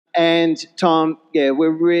And Tom,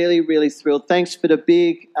 we're really, really thrilled. Thanks for the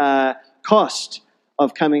big cost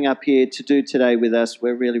of coming up here to do today with us.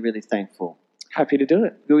 We're really, really thankful. Happy to do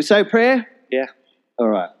it. Will we say a prayer? Yeah. All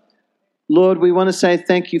right. Lord, we want to say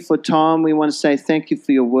thank you for Tom. We want to say thank you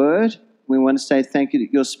for your word. We want to say thank you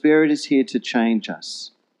that your Spirit is here to change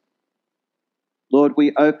us. Lord,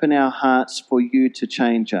 we open our hearts for you to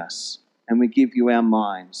change us, and we give you our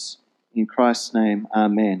minds. In Christ's name,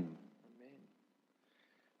 amen.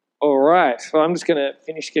 All right. Well, I'm just going to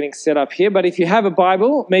finish getting set up here. But if you have a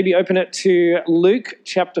Bible, maybe open it to Luke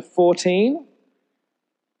chapter 14.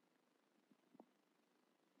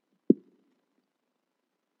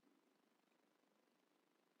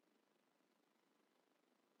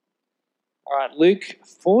 All right, Luke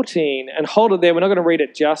 14. And hold it there. We're not going to read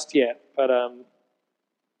it just yet. But,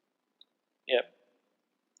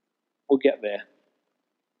 we'll get there.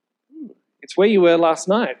 It's where you were last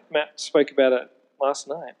night. Matt spoke about it last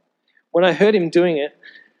night. When I heard him doing it,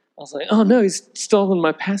 I was like, oh no, he's stolen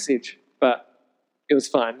my passage. But it was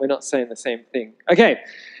fine. We're not saying the same thing. Okay.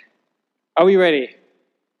 Are we ready?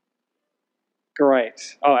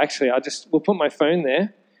 Great. Oh, actually, we'll put my phone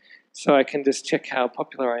there so I can just check how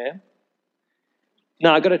popular I am.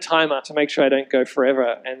 No, I got a timer to make sure I don't go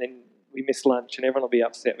forever and then we miss lunch and everyone will be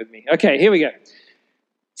upset with me. Okay, here we go.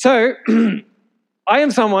 So, I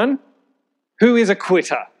am someone who is a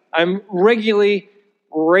quitter. I'm regularly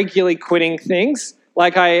quitting things.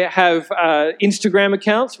 Like I have Instagram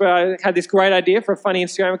accounts where I had this great idea for a funny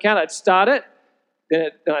Instagram account. I'd start it, then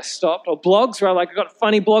I stopped. Or blogs where I got a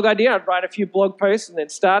funny blog idea. I'd write a few blog posts and then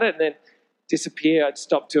start it and then disappear. I'd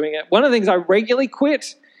stop doing it. One of the things I regularly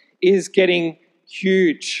quit is getting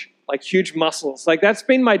huge muscles. That's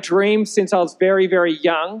been my dream since I was very, very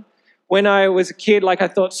young. When I was a kid, I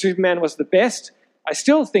thought Superman was the best. I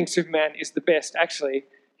still think Superman is the best, actually.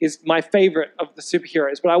 He's my favorite of the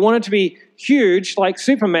superheroes. But I wanted to be huge like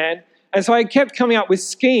Superman. And so I kept coming up with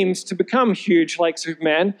schemes to become huge like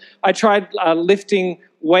Superman. I tried lifting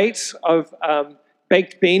weights of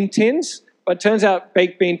baked bean tins. But it turns out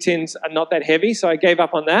baked bean tins are not that heavy, so I gave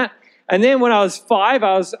up on that. And then when I was 5,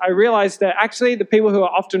 I realized that actually the people who are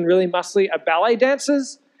often really muscly are ballet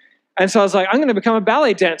dancers. And so I was like, I'm going to become a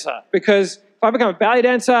ballet dancer because if I become a ballet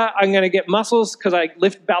dancer, I'm going to get muscles because I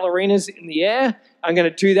lift ballerinas in the air. I'm going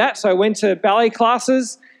to do that. So I went to ballet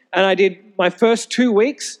classes and I did my first 2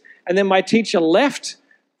 weeks and then my teacher left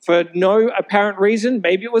for no apparent reason.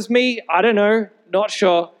 Maybe it was me. I don't know. Not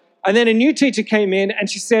sure. And then a new teacher came in and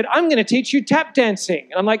she said, I'm going to teach you tap dancing.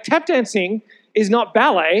 And I'm like, tap dancing is not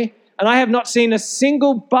ballet. And I have not seen a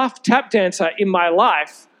single buff tap dancer in my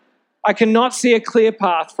life. I cannot see a clear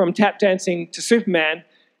path from tap dancing to Superman,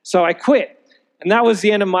 so I quit. And that was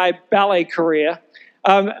the end of my ballet career.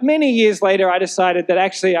 Many years later, I decided that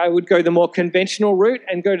actually I would go the more conventional route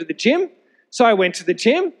and go to the gym. So I went to the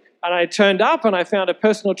gym, and I turned up, and I found a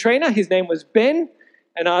personal trainer. His name was Ben.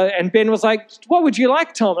 And Ben was like, what would you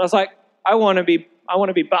like, Tom? And I was like, I want to be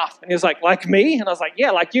buff. And he was like me? And I was like, yeah,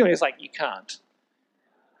 like you. And he was like, you can't.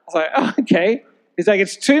 I was like, oh, okay. He's like,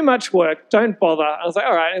 it's too much work. Don't bother. I was like,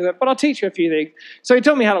 all right. But I'll teach you a few things. So he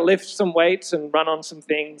taught me how to lift some weights and run on some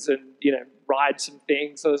things and, ride some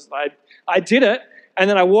things. So I did it. And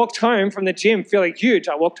then I walked home from the gym feeling huge.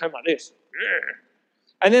 I walked home like this.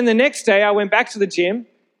 And then the next day I went back to the gym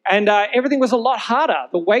and everything was a lot harder.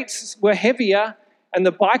 The weights were heavier and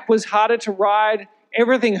the bike was harder to ride.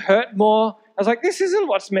 Everything hurt more. I was like, this isn't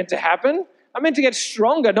what's meant to happen. I'm meant to get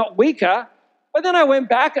stronger, not weaker. But then I went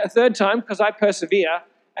back a third time because I persevere,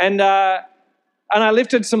 and I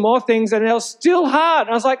lifted some more things, and it was still hard.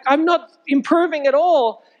 And I was like, I'm not improving at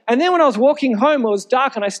all. And then when I was walking home, it was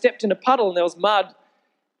dark, and I stepped in a puddle, and there was mud,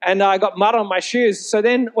 and I got mud on my shoes. So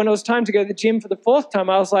then when it was time to go to the gym for the 4th time,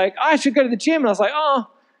 I was like, I should go to the gym. And I was like, oh,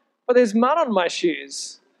 but there's mud on my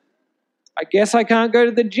shoes. I guess I can't go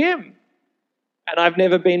to the gym. And I've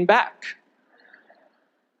never been back.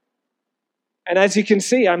 And as you can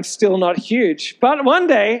see, I'm still not huge. But one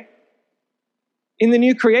day, in the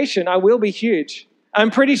new creation, I will be huge.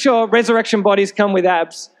 I'm pretty sure resurrection bodies come with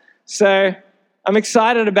abs. So I'm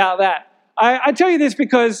excited about that. I tell you this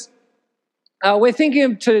because we're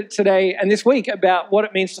thinking today and this week about what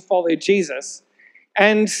it means to follow Jesus.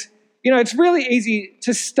 And, it's really easy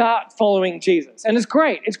to start following Jesus. And it's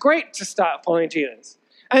great. It's great to start following Jesus.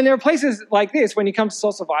 And there are places like this when you come to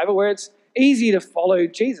Soul Survivor where it's easy to follow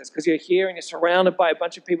Jesus because you're here and you're surrounded by a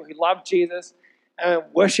bunch of people who love Jesus and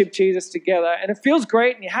worship Jesus together. And it feels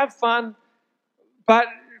great and you have fun. But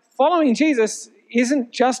following Jesus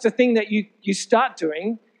isn't just a thing that you start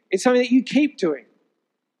doing. It's something that you keep doing.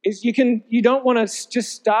 You don't want to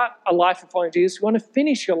just start a life of following Jesus. You want to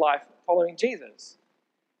finish your life following Jesus.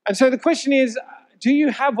 And so the question is, do you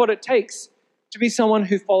have what it takes to be someone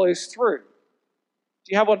who follows through?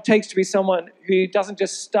 Do you have what it takes to be someone who doesn't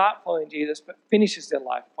just start following Jesus, but finishes their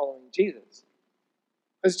life following Jesus?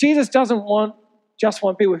 Because Jesus doesn't just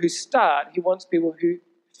want people who start, he wants people who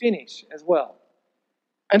finish as well.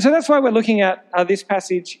 And so that's why we're looking at this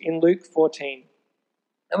passage in Luke 14.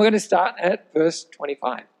 And we're going to start at verse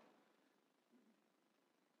 25.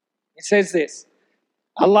 It says this: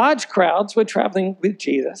 "A large crowds were traveling with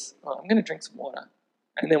Jesus." Oh, I'm going to drink some water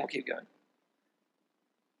and then we'll keep going.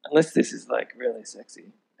 Unless this is like really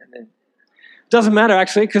sexy. And then it doesn't matter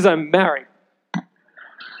actually because I'm married.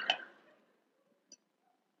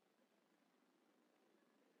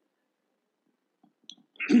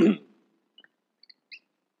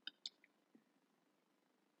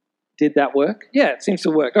 Did that work? Yeah, it seems to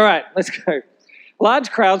work. All right, let's go. Large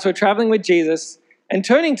crowds were traveling with Jesus, and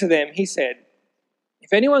turning to them, he said,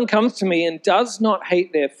 "If anyone comes to me and does not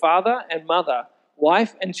hate their father and mother,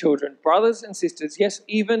 wife and children, brothers and sisters, yes,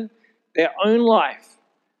 even their own life,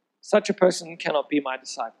 such a person cannot be my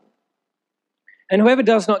disciple. And whoever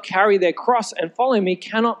does not carry their cross and follow me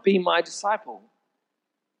cannot be my disciple.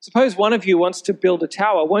 Suppose one of you wants to build a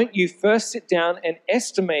tower. Won't you first sit down and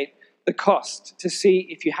estimate the cost to see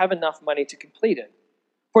if you have enough money to complete it?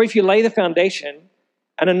 For if you lay the foundation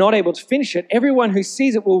and are not able to finish it, everyone who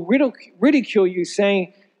sees it will ridicule you,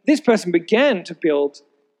 saying, 'This person began to build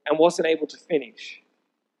and wasn't able to finish.'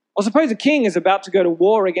 Or suppose a king is about to go to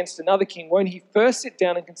war against another king. Won't he first sit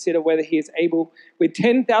down and consider whether he is able with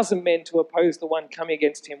 10,000 men to oppose the one coming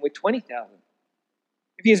against him with 20,000?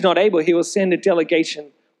 If he is not able, he will send a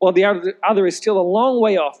delegation while the other is still a long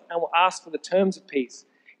way off and will ask for the terms of peace.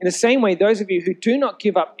 In the same way, those of you who do not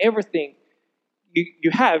give up everything you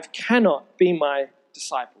have cannot be my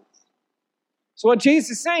disciples." So what Jesus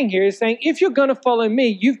is saying here is saying, if you're going to follow me,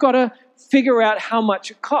 you've got to figure out how much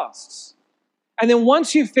it costs. And then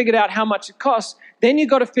once you've figured out how much it costs, then you've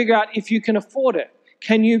got to figure out if you can afford it.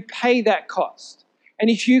 Can you pay that cost? And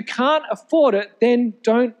if you can't afford it, then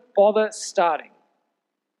don't bother starting.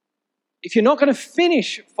 If you're not going to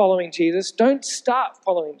finish following Jesus, don't start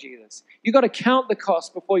following Jesus. You've got to count the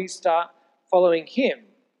cost before you start following him.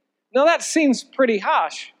 Now that seems pretty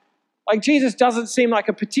harsh. Like Jesus doesn't seem like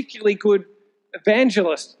a particularly good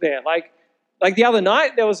evangelist there. Like the other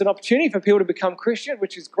night, there was an opportunity for people to become Christian,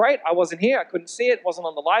 which is great. I wasn't here. I couldn't see it. It wasn't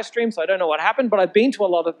on the live stream, so I don't know what happened. But I've been to a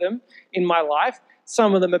lot of them in my life.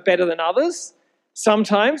 Some of them are better than others.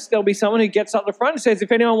 Sometimes there'll be someone who gets up the front and says,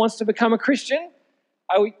 if anyone wants to become a Christian,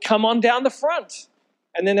 I would come on down the front.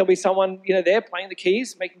 And then there'll be someone, there playing the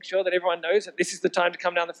keys, making sure that everyone knows that this is the time to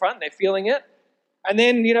come down the front. They're feeling it. And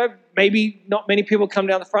then, maybe not many people come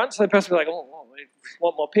down the front. So the person will be like, oh, we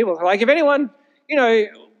want more people. So like if anyone,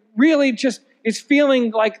 really just is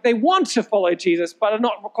feeling like they want to follow Jesus, but are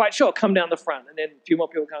not quite sure, come down the front. And then a few more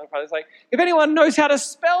people come in front. It's like, if anyone knows how to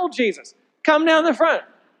spell Jesus, come down the front.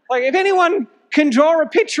 Like if anyone can draw a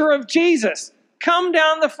picture of Jesus, come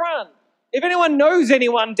down the front. If anyone knows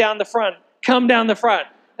anyone down the front, come down the front.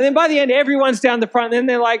 And then by the end, everyone's down the front. And then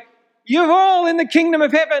they're like, you're all in the kingdom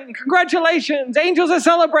of heaven. Congratulations. Angels are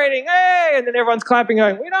celebrating. Hey! And then everyone's clapping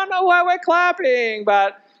going, we don't know why we're clapping.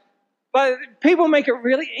 But people make it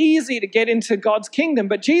really easy to get into God's kingdom.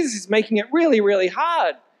 But Jesus is making it really, really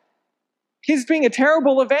hard. He's being a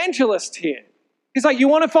terrible evangelist here. He's like, you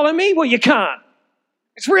want to follow me? Well, you can't.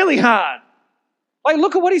 It's really hard. Like,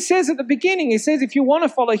 look at what he says at the beginning. He says, if you want to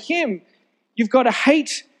follow him, you've got to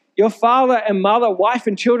hate your father and mother, wife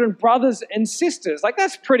and children, brothers and sisters. Like,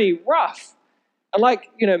 that's pretty rough. And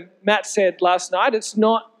like, Matt said last night, it's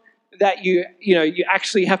not that you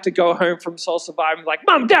actually have to go home from Soul Survivor and be like,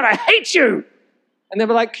 Mum, Dad, I hate you. And they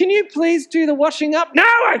were like, can you please do the washing up? No,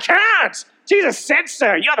 I can't. Jesus said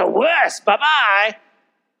so. You're the worst. Bye-bye.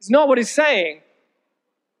 It's not what he's saying.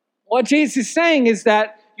 What Jesus is saying is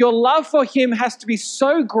that your love for him has to be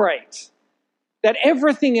so great that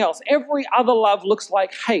everything else, every other love looks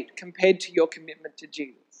like hate compared to your commitment to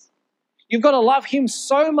Jesus. You've got to love him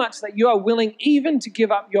so much that you are willing even to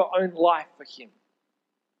give up your own life for him.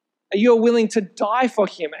 That you're willing to die for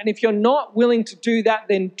him. And if you're not willing to do that,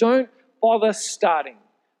 then don't bother starting.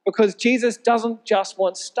 Because Jesus doesn't just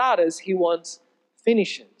want starters, he wants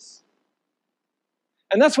finishers.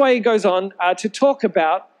 And that's why he goes on to talk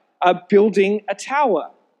about building a tower.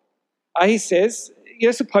 He says,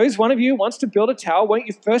 suppose one of you wants to build a tower, won't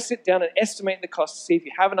you first sit down and estimate the cost to see if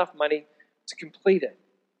you have enough money to complete it?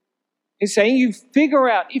 He's saying you figure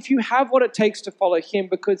out if you have what it takes to follow him,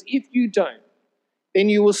 because if you don't, then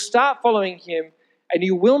you will start following him and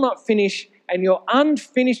you will not finish, and your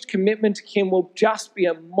unfinished commitment to him will just be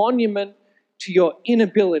a monument to your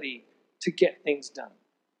inability to get things done.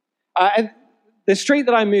 And the street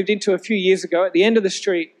that I moved into a few years ago, at the end of the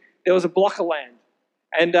street, there was a block of land.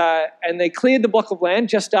 And they cleared the block of land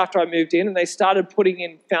just after I moved in, and they started putting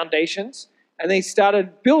in foundations, and they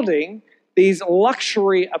started building these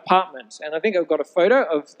luxury apartments. And I think I've got a photo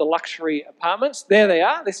of the luxury apartments. There they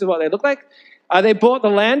are. This is what they look like. They bought the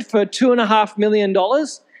land for $2.5 million,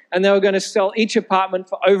 and they were going to sell each apartment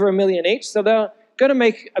for over $1 million each. So they're going to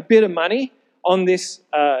make a bit of money on this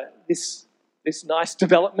nice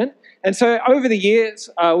development. And so over the years,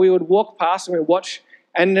 we would walk past and we'd watch,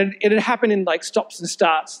 and it had happened in like stops and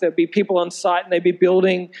starts. There'd be people on site and they'd be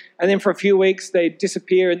building, and then for a few weeks they'd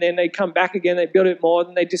disappear, and then they'd come back again, they'd build it more,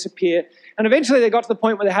 then they'd disappear. And eventually they got to the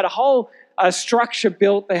point where they had a whole structure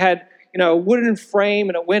built. They had a wooden frame,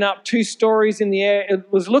 and it went up 2 stories in the air.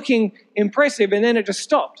 It was looking impressive, and then it just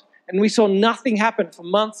stopped. And we saw nothing happen for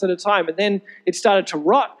months at a time. And then it started to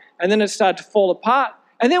rot, and then it started to fall apart.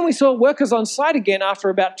 And then we saw workers on site again after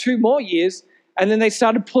about 2 more years, and then they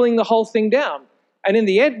started pulling the whole thing down. And in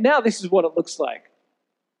the end, now this is what it looks like.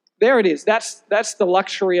 There it is. That's the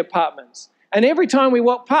luxury apartments. And every time we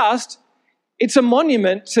walk past, it's a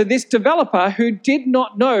monument to this developer who did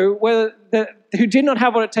not know who did not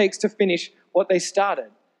have what it takes to finish what they started.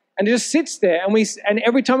 And it just sits there, and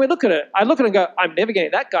every time we look at it, I look at it and go, I'm never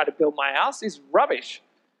getting that guy to build my house. It's rubbish.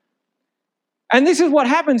 And this is what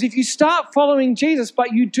happens if you start following Jesus,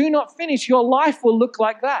 but you do not finish, your life will look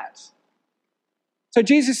like that. So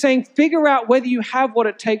Jesus is saying, figure out whether you have what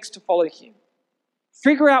it takes to follow him.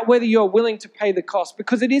 Figure out whether you're willing to pay the cost,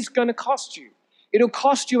 because it is going to cost you. It'll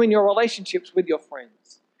cost you in your relationships with your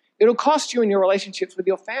friends. It'll cost you in your relationships with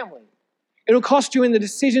your family. It'll cost you in the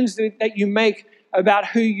decisions that you make about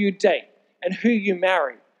who you date and who you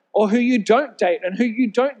marry, or who you don't date and who you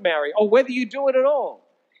don't marry, or whether you do it at all.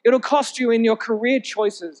 It'll cost you in your career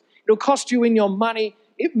choices. It'll cost you in your money.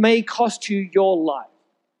 It may cost you your life.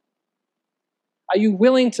 Are you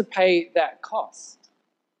willing to pay that cost?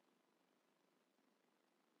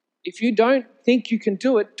 If you don't think you can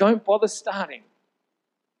do it, don't bother starting.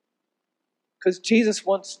 Because Jesus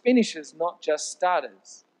wants finishers, not just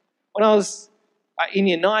starters. When I was in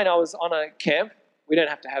year 9, I was on a camp. We don't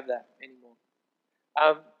have to have that anymore.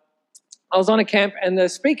 I was on a camp, and the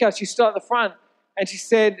speaker, she stood at the front, and she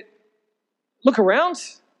said, look around.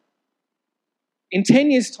 In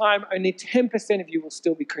 10 years' time, only 10% of you will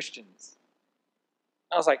still be Christians.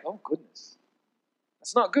 I was like, oh, goodness.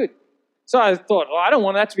 That's not good. So I thought, I don't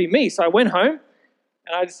want that to be me. So I went home,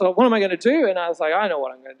 and I just thought, what am I going to do? And I was like, I know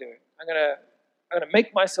what I'm going to do. I'm going to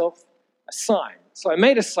make myself a sign. So I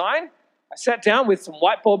made a sign. I sat down with some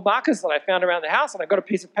whiteboard markers that I found around the house, and I got a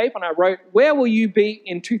piece of paper, and I wrote, where will you be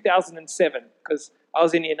in 2007? Because I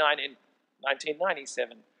was in year 9 in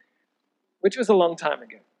 1997, which was a long time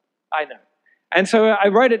ago. I know. And so I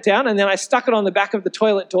wrote it down, and then I stuck it on the back of the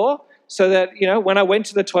toilet door so that, when I went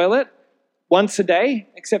to the toilet once a day,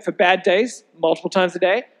 except for bad days, multiple times a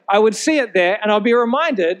day, I would see it there, and I'll be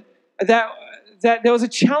reminded that there was a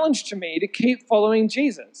challenge to me to keep following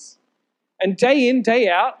Jesus. And day in, day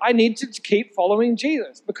out, I need to keep following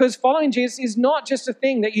Jesus, because following Jesus is not just a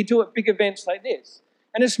thing that you do at big events like this.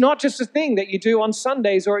 And it's not just a thing that you do on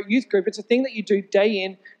Sundays or at youth group. It's a thing that you do day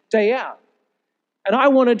in, day out. And I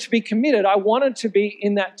wanted to be committed. I wanted to be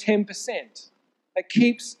in that 10% that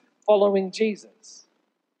keeps following Jesus.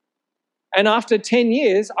 And after 10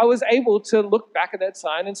 years, I was able to look back at that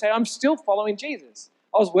sign and say, I'm still following Jesus.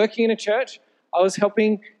 I was working in a church. I was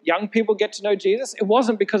helping young people get to know Jesus. It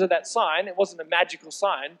wasn't because of that sign. It wasn't a magical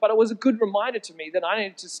sign, but it was a good reminder to me that I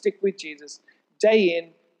needed to stick with Jesus day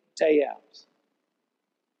in, day out.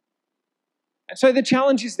 And so the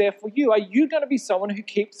challenge is there for you. Are you going to be someone who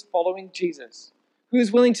keeps following Jesus, who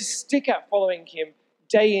is willing to stick at following him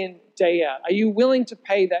day in, day out? Are you willing to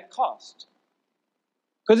pay that cost?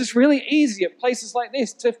 Because it's really easy at places like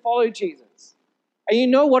this to follow Jesus. And you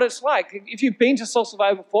know what it's like. If you've been to Soul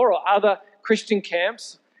Survivor before or other Christian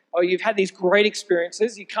camps, or you've had these great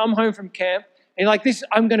experiences, you come home from camp and you're like,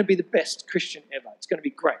 I'm going to be the best Christian ever. It's going to be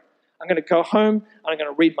great. I'm going to go home and I'm going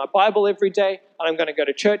to read my Bible every day, and I'm going to go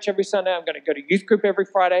to church every Sunday. I'm going to go to youth group every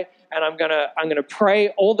Friday, and I'm going to pray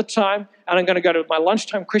all the time, and I'm going to go to my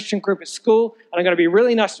lunchtime Christian group at school, and I'm going to be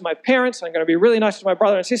really nice to my parents, and I'm going to be really nice to my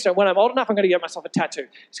brother and sister. And when I'm old enough, I'm going to get myself a tattoo.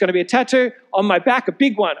 It's going to be a tattoo on my back, a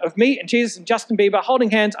big one, of me and Jesus and Justin Bieber holding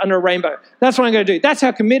hands under a rainbow. That's what I'm going to do. That's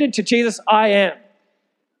how committed to Jesus I am.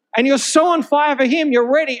 And you're so on fire for him,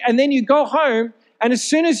 you're ready, and then you go home, and as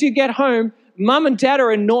soon as you get home, mum and dad are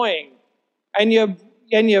annoying, and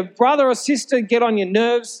your brother or sister get on your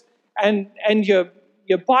nerves, and your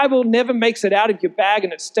Bible never makes it out of your bag,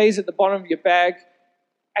 and it stays at the bottom of your bag,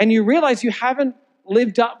 and you realize you haven't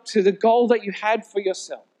lived up to the goal that you had for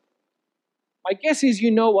yourself. My guess is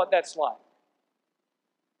you know what that's like.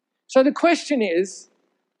 So the question is,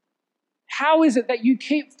 how is it that you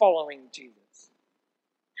keep following Jesus?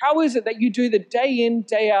 How is it that you do the day in,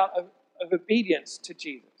 day out of obedience to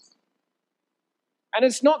Jesus? And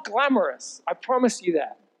it's not glamorous, I promise you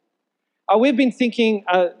that. We've been thinking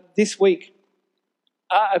this week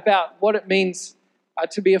about what it means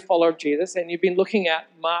to be a follower of Jesus, and you've been looking at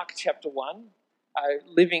Mark chapter 1,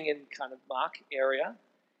 living in kind of Mark area.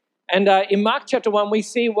 And in Mark chapter 1, we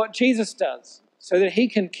see what Jesus does so that he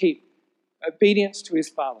can keep obedience to his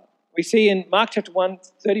Father. We see in Mark chapter 1,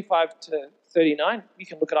 35 to 39, you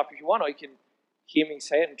can look it up if you want, or you can hear me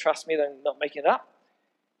say it and trust me that I'm not making it up.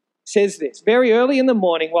 It says this: very early in the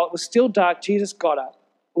morning, while it was still dark, Jesus got up,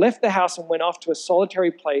 left the house and went off to a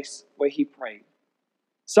solitary place where he prayed.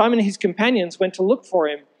 Simon and his companions went to look for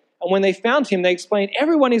him, and when they found him, they explained,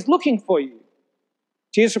 "Everyone is looking for you."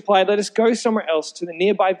 Jesus replied, "Let us go somewhere else to the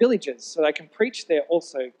nearby villages so that I can preach there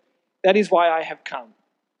also. That is why I have come."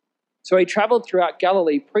 So he traveled throughout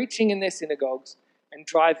Galilee, preaching in their synagogues and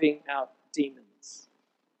driving out demons.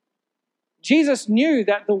 Jesus knew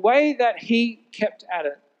that the way that he kept at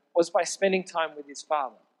it was by spending time with his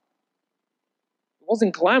Father. It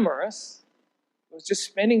wasn't glamorous. It was just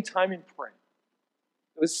spending time in prayer.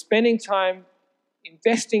 It was spending time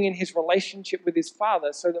investing in his relationship with his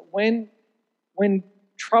Father so that when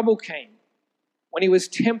trouble came, when he was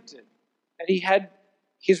tempted, that he had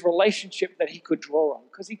his relationship that he could draw on,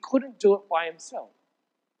 because he couldn't do it by himself.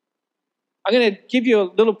 I'm going to give you a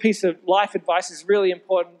little piece of life advice. It's really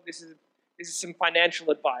important. This is some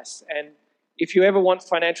financial advice. And if you ever want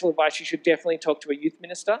financial advice, you should definitely talk to a youth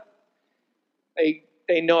minister.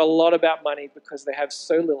 They know a lot about money because they have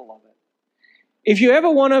so little of it. If you ever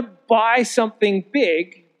want to buy something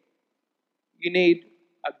big, you need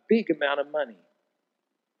a big amount of money.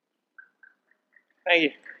 Thank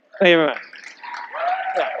you. Thank you very much.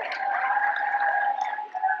 Yeah.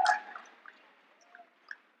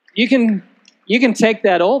 You can take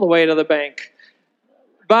that all the way to the bank.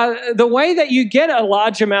 But the way that you get a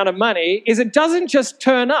large amount of money is it doesn't just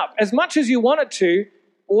turn up. As much as you want it to,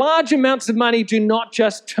 large amounts of money do not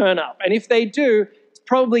just turn up. And if they do, it's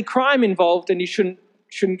probably crime involved, and you shouldn't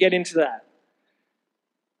get into that.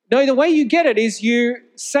 No, the way you get it is you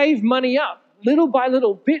save money up. Little by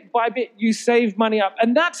little, bit by bit, you save money up.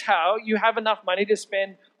 And that's how you have enough money to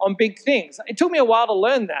spend on big things. It took me a while to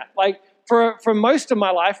learn that. Like, for most of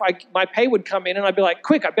my life, my pay would come in and I'd be like,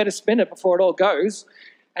 quick, I better spend it before it all goes.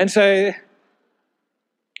 And so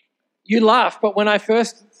you laugh, but when I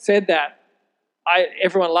first said that,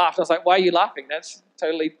 everyone laughed. I was like, why are you laughing? That's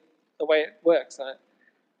totally the way it works.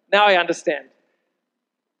 Now I understand.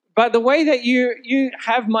 But the way that you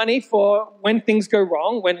have money for when things go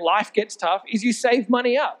wrong, when life gets tough, is you save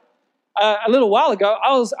money up. A little while ago,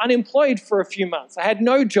 I was unemployed for a few months. I had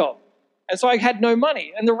no job, and so I had no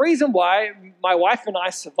money. And the reason why my wife and I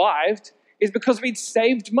survived is because we'd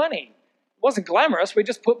saved money. It wasn't glamorous. We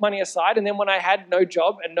just put money aside, and then when I had no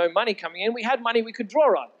job and no money coming in, we had money we could draw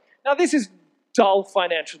on. Now, this is dull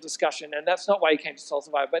financial discussion, and that's not why you came to Soul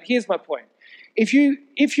Survivor, but here's my point. If you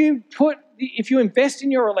invest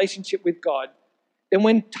in your relationship with God, then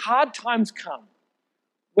when hard times come,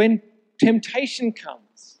 when temptation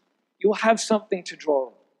comes, you'll have something to draw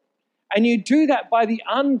on. And you do that by the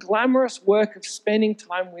unglamorous work of spending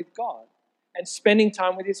time with God and spending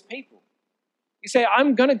time with his people. You say,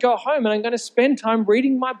 I'm going to go home and I'm going to spend time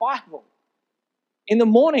reading my Bible. In the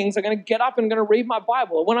mornings, I'm going to get up and I'm going to read my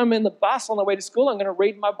Bible. Or when I'm in the bus on the way to school, I'm going to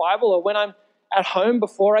read my Bible. Or when I'm at home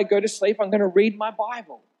before I go to sleep, I'm going to read my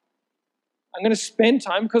Bible. I'm going to spend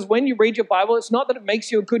time, because when you read your Bible, it's not that it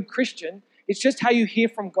makes you a good Christian. It's just how you hear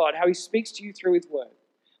from God, how he speaks to you through his word.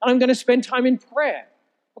 And I'm going to spend time in prayer,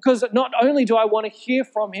 because not only do I want to hear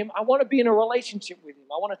from him, I want to be in a relationship with him.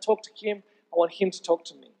 I want to talk to him. I want him to talk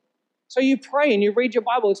to me. So you pray and you read your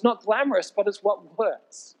Bible. It's not glamorous, but it's what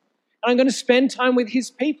works. And I'm going to spend time with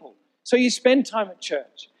his people. So you spend time at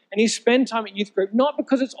church and you spend time at youth group, not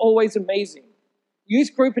because it's always amazing.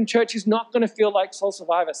 Youth group and church is not going to feel like Soul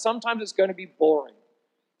Survivor. Sometimes it's going to be boring.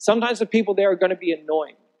 Sometimes the people there are going to be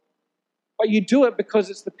annoying. But you do it because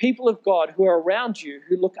it's the people of God who are around you,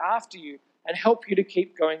 who look after you and help you to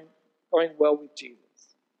keep going well with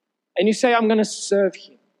Jesus. And you say, I'm going to serve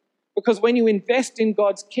him. Because when you invest in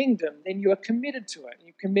God's kingdom, then you are committed to it.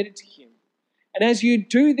 You're committed to him. And as you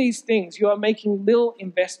do these things, you are making little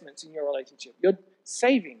investments in your relationship. You're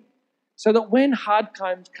saving so that when hard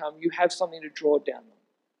times come, you have something to draw down on.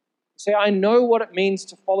 You say, I know what it means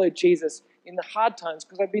to follow Jesus in the hard times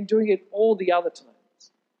because I've been doing it all the other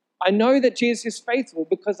times. I know that Jesus is faithful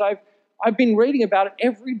because I've been reading about it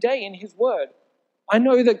every day in his word. I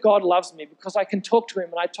know that God loves me because I can talk to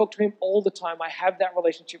him, and I talk to him all the time. I have that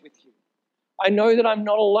relationship with you. I know that I'm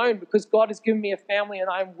not alone because God has given me a family and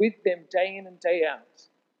I'm with them day in and day out.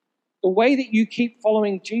 The way that you keep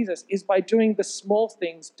following Jesus is by doing the small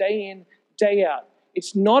things day in, day out.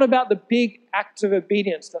 It's not about the big acts of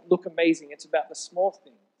obedience that look amazing. It's about the small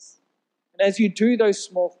things. And as you do those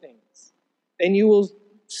small things, then you will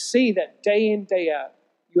see that day in, day out,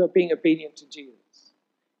 you are being obedient to Jesus.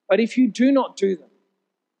 But if you do not do them,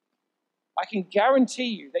 I can guarantee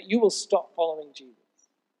you that you will stop following Jesus.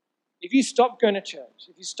 If you stop going to church,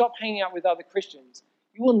 if you stop hanging out with other Christians,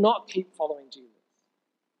 you will not keep following Jesus.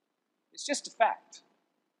 It's just a fact.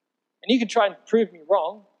 And you can try and prove me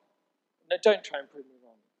wrong. No, don't try and prove me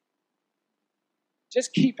wrong.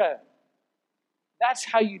 Just keep at it. That's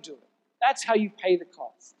how you do it. That's how you pay the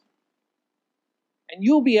cost. And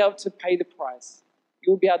you'll be able to pay the price.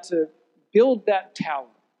 You'll be able to build that tower.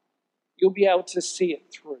 You'll be able to see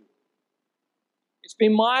it through. It's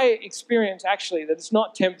been my experience, actually, that it's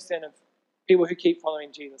not 10% of people who keep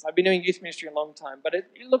following Jesus. I've been doing youth ministry a long time, but it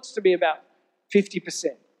looks to be about 50%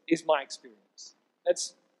 is my experience.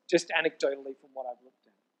 That's just anecdotally from what I've looked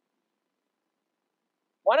at.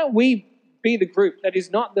 Why don't we be the group that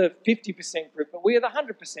is not the 50% group, but we are the 100%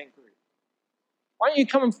 group? Why don't you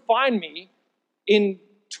come and find me in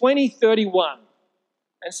 2031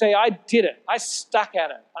 and say, I did it. I stuck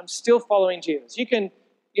at it. I'm still following Jesus. You can,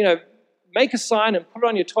 make a sign and put it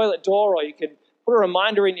on your toilet door, or you can put a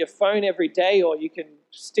reminder in your phone every day, or you can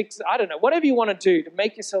stick, whatever you want to do to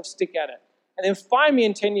make yourself stick at it. And then find me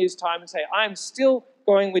in 10 years' time and say, I'm still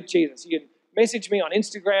going with Jesus. You can message me on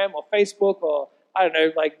Instagram or Facebook, or,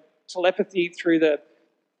 telepathy through the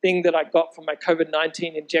thing that I got from my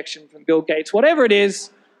COVID-19 injection from Bill Gates, whatever it is.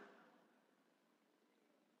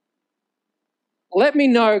 Let me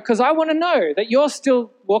know, because I want to know that you're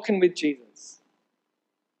still walking with Jesus.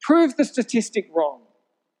 Prove the statistic wrong.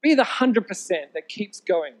 Be the 100% that keeps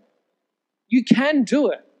going. You can do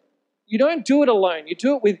it. You don't do it alone. You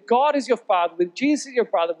do it with God as your Father, with Jesus as your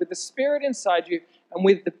brother, with the Spirit inside you, and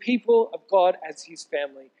with the people of God as his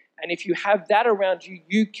family. And if you have that around you,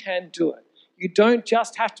 you can do it. You don't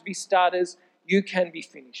just have to be starters. You can be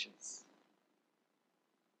finishers.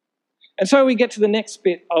 And so we get to the next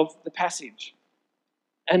bit of the passage.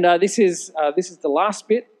 And this is the last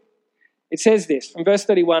bit. It says this from verse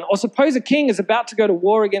 31, or suppose a king is about to go to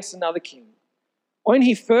war against another king. Won't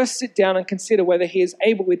he first sit down and consider whether he is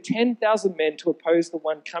able with 10,000 men to oppose the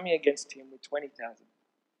one coming against him with 20,000?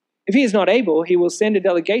 If he is not able, he will send a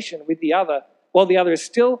delegation with the other, while the other is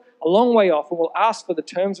still a long way off, and will ask for the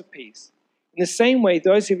terms of peace. In the same way,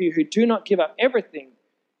 those of you who do not give up everything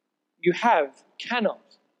you have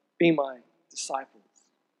cannot be my disciples.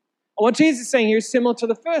 And what Jesus is saying here is similar to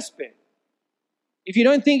the first bit. If you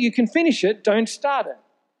don't think you can finish it, don't start it.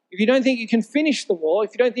 If you don't think you can finish the war,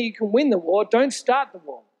 if you don't think you can win the war, don't start the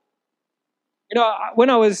war.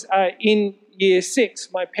 When I was in year 6,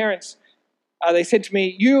 my parents, they said to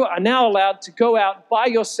me, you are now allowed to go out by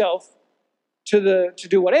yourself to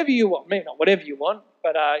do whatever you want. Maybe not whatever you want,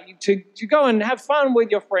 but to go and have fun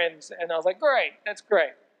with your friends. And I was like, great, that's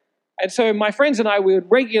great. And so my friends and I, we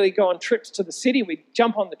would regularly go on trips to the city. We'd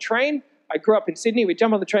jump on the train. I grew up in Sydney. We'd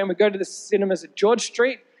jump on the train. We'd go to the cinemas at George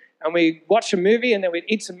Street, and we'd watch a movie, and then we'd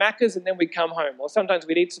eat some Maccas, and then we'd come home. Or sometimes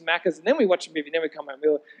we'd eat some Maccas, and then we'd watch a movie, and then we'd come home.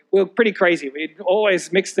 We were pretty crazy. We'd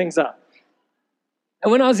always mix things up.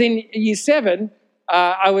 And when I was in year 7,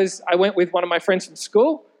 I went with one of my friends from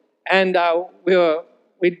school, and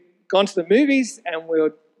we'd gone to the movies, and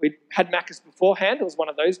we'd had Maccas beforehand. It was one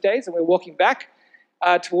of those days, and we were walking back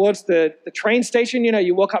towards the train station.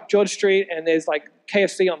 You walk up George Street, and there's like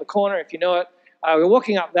KFC on the corner, if you know it. We were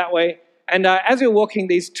walking up that way, and as we were walking,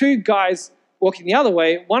 these two guys walking the other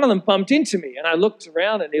way, one of them bumped into me, and I looked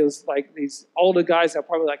around, and it was like these older guys. They were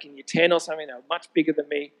probably like in year 10 or something. They were much bigger than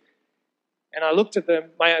me. And I looked at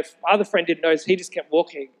them. My other friend didn't notice. He just kept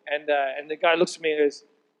walking, and the guy looks at me and goes,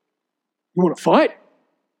 "You want to fight?"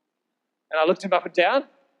 And I looked him up and down.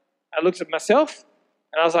 I looked at myself,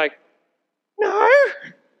 and I was like, "No."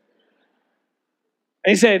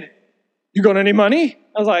 And he said, "You got any money?"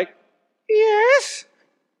 I was like, "Yes."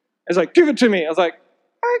 He was like, "Give it to me." I was like,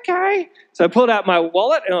 "Okay." So I pulled out my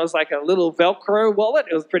wallet, and it was like a little Velcro wallet.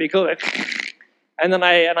 It was pretty cool. And then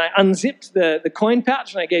I unzipped the coin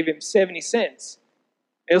pouch, and I gave him 70 cents.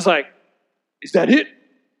 He was like, "Is that it?"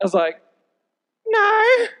 I was like,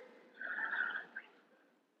 "No."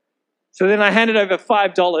 So then I handed over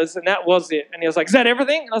 $5, and that was it. And he was like, "Is that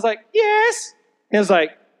everything?" And I was like, "Yes." And he was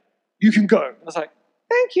like, "You can go." I was like,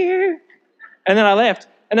 "Thank you." And then I left.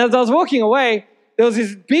 And as I was walking away, there was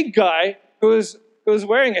this big guy who was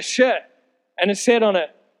wearing a shirt. and it said on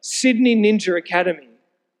it, Sydney Ninja Academy.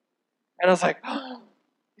 And I was like, oh,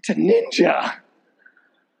 it's a ninja.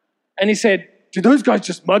 And he said, did those guys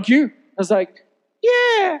just mug you? I was like,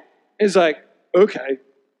 yeah. He's like, okay.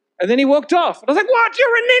 And then he walked off. And I was like, what?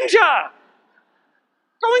 You're a ninja.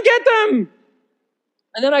 Go and get them.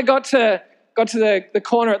 And then I got to the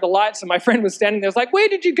corner at the lights, and my friend was standing there. I was like, where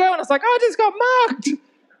did you go? And I was like, oh, I just got mugged. He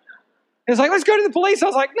was like, let's go to the police. I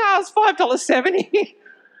was like, no, it's $5.70.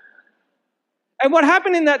 And what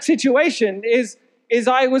happened in that situation is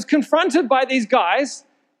I was confronted by these guys,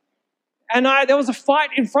 and there was a fight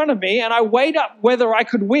in front of me, and I weighed up whether I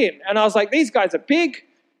could win. And I was like, these guys are big.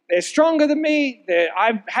 They're stronger than me.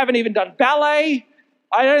 I haven't even done ballet.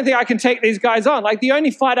 I don't think I can take these guys on. Like, the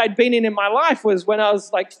only fight I'd been in my life was when I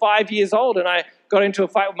was like 5 years old, and I got into a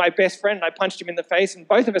fight with my best friend, and I punched him in the face, and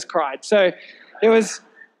both of us cried. So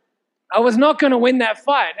I was not going to win that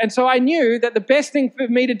fight. And so I knew that the best thing for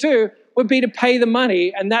me to do would be to pay the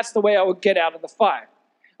money, and that's the way I would get out of the fight.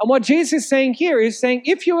 And what Jesus is saying here is saying,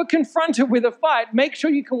 if you are confronted with a fight, make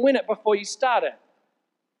sure you can win it before you start it.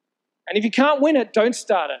 And if you can't win it, don't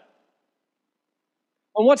start it.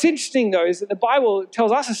 And what's interesting, though, is that the Bible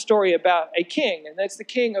tells us a story about a king, and that's the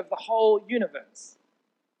king of the whole universe.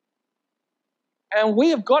 And we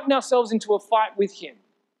have gotten ourselves into a fight with him.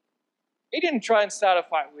 He didn't try and start a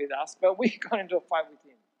fight with us, but we got into a fight with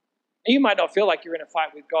him. And you might not feel like you're in a fight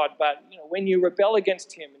with God, but when you rebel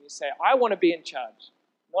against him and you say, I want to be in charge,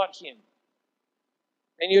 not him,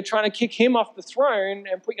 and you're trying to kick him off the throne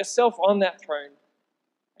and put yourself on that throne,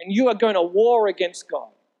 and you are going to war against God.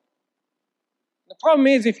 The problem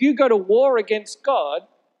is, if you go to war against God,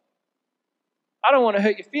 I don't want to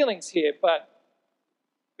hurt your feelings here, but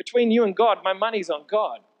between you and God, my money's on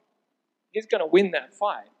God. He's going to win that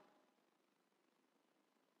fight.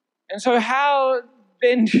 And so how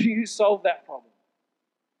then do you solve that problem?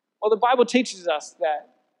 Well, the Bible teaches us that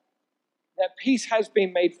peace has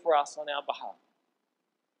been made for us on our behalf.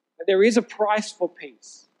 That there is a price for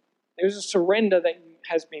peace. There is a surrender that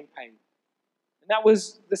has been paid. And that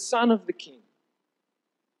was the Son of the King.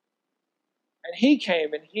 And he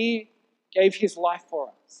came and he gave his life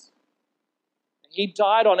for us. And he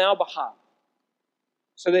died on our behalf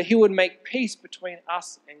so that he would make peace between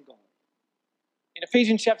us and God. In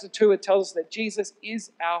Ephesians chapter 2, it tells us that Jesus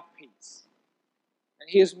is our peace. And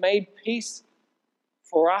he has made peace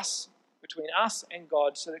for us, between us and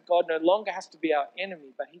God, so that God no longer has to be our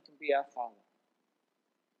enemy, but he can be our Father.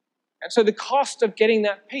 And so the cost of getting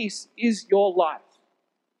that peace is your life.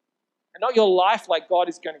 And not your life like God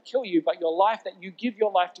is going to kill you, but your life that you give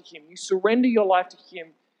your life to him. You surrender your life to him,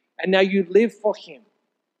 and now you live for him.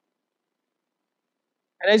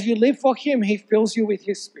 And as you live for him, he fills you with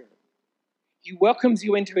his Spirit. He welcomes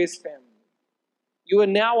you into his family. You are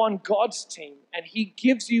now on God's team, and he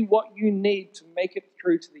gives you what you need to make it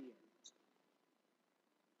through to the end.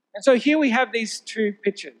 And so here we have these two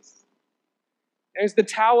pictures. There's the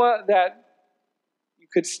tower that you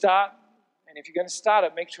could start, and if you're going to start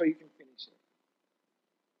it, make sure you can finish it.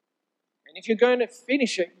 And if you're going to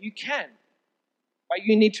finish it, you can, but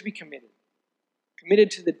you need to be committed.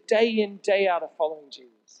 Committed to the day in, day out of following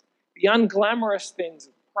Jesus. The unglamorous things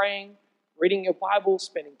of praying, reading your Bible,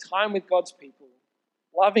 spending time with God's people,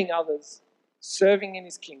 loving others, serving in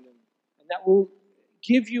his kingdom. And that will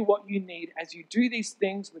give you what you need as you do these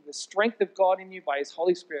things with the strength of God in you by his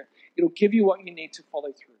Holy Spirit. It'll give you what you need to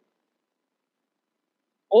follow through.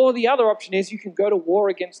 Or the other option is you can go to war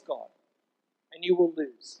against God and you will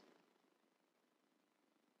lose.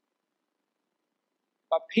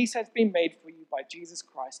 But peace has been made for you by Jesus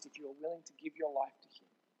Christ if you are willing to give your life to him.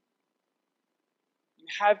 You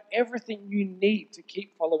have everything you need to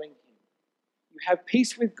keep following him. You have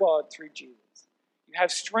peace with God through Jesus. You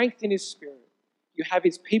have strength in his Spirit. You have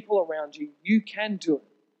his people around you. You can do it.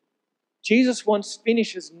 Jesus wants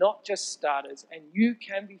finishers, not just starters, and you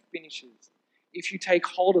can be finishers if you take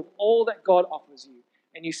hold of all that God offers you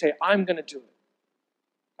and you say, I'm going to do it.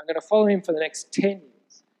 I'm going to follow him for the next 10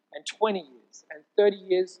 years and 20 years and 30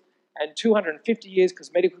 years and 250 years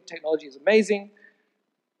because medical technology is amazing,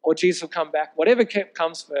 or Jesus will come back. Whatever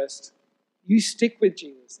comes first, you stick with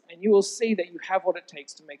Jesus and you will see that you have what it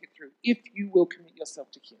takes to make it through if you will commit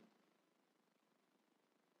yourself to him.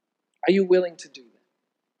 Are you willing to do that?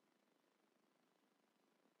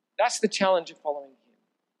 That's the challenge of following him.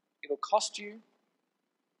 It'll cost you.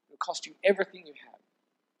 It'll cost you everything you have.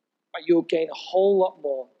 But you'll gain a whole lot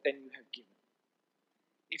more than you have given.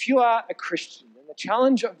 If you are a Christian, then the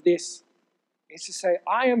challenge of this is to say,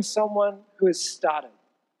 I am someone who has started.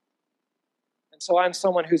 And so I'm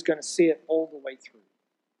someone who's going to see it all the way through.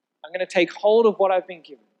 I'm going to take hold of what I've been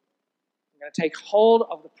given. I'm going to take hold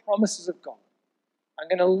of the promises of God. I'm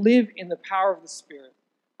going to live in the power of the Spirit.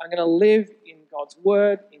 I'm going to live in God's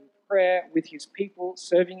word, in prayer, with his people,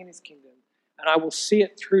 serving in his kingdom, and I will see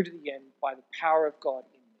it through to the end by the power of God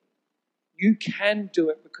in me. You can do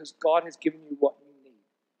it because God has given you what you need.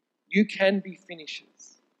 You can be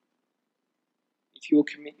finishers if you will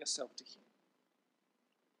commit yourself to him.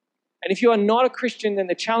 And if you are not a Christian, then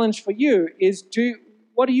the challenge for you is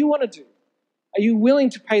what do you want to do? Are you willing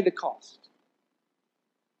to pay the cost?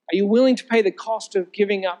 Are you willing to pay the cost of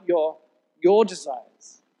giving up your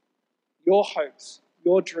desires, your hopes,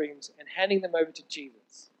 your dreams, and handing them over to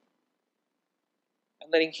Jesus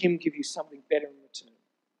and letting him give you something better in return?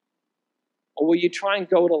 Or will you try and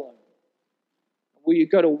go it alone? Will you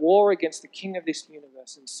go to war against the king of this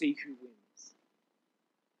universe and see who wins?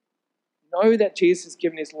 Know that Jesus has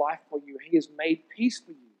given his life for you. He has made peace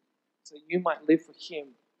for you so that you might live for him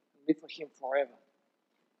and live for him forever.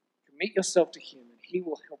 Commit yourself to him and he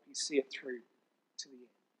will help you see it through to the end.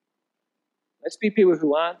 Let's be people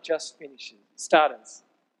who aren't just finishers, starters.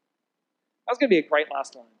 That was going to be a great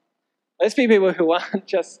last line. Let's be people who aren't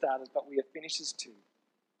just starters, but we are finishers too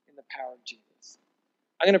in the power of Jesus.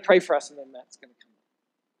 I'm going to pray for us and then Matt's going to come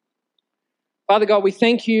up. Father God, we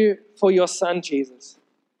thank you for your son, Jesus.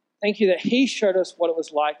 Thank you that he showed us what it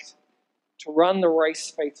was like to run the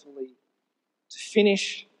race faithfully, to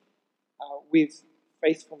finish with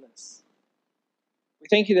faithfulness. We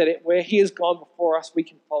thank you that where he has gone before us, we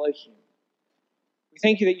can follow him. We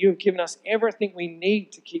thank you that you have given us everything we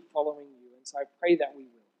need to keep following you, and so I pray that we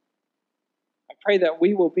will. I pray that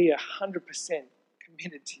we will be 100%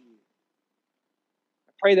 committed to you.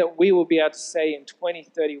 I pray that we will be able to say in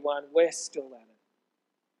 2031, we're still at it.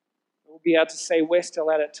 We'll be able to say we're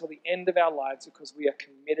still at it till the end of our lives because we are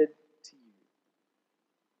committed to you.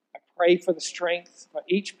 I pray for the strength for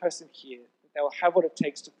each person here that they will have what it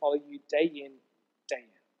takes to follow you day in, day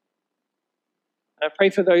out. And I pray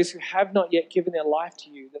for those who have not yet given their life to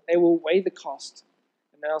you that they will weigh the cost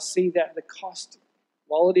and they'll see that the cost,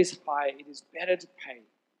 while it is high, it is better to pay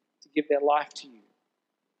to give their life to you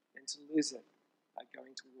than to lose it by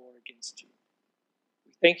going to war against you.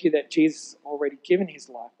 We thank you that Jesus has already given his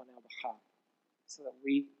life on our behalf so that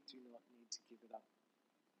we do not need to give it up.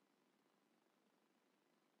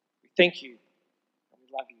 We thank you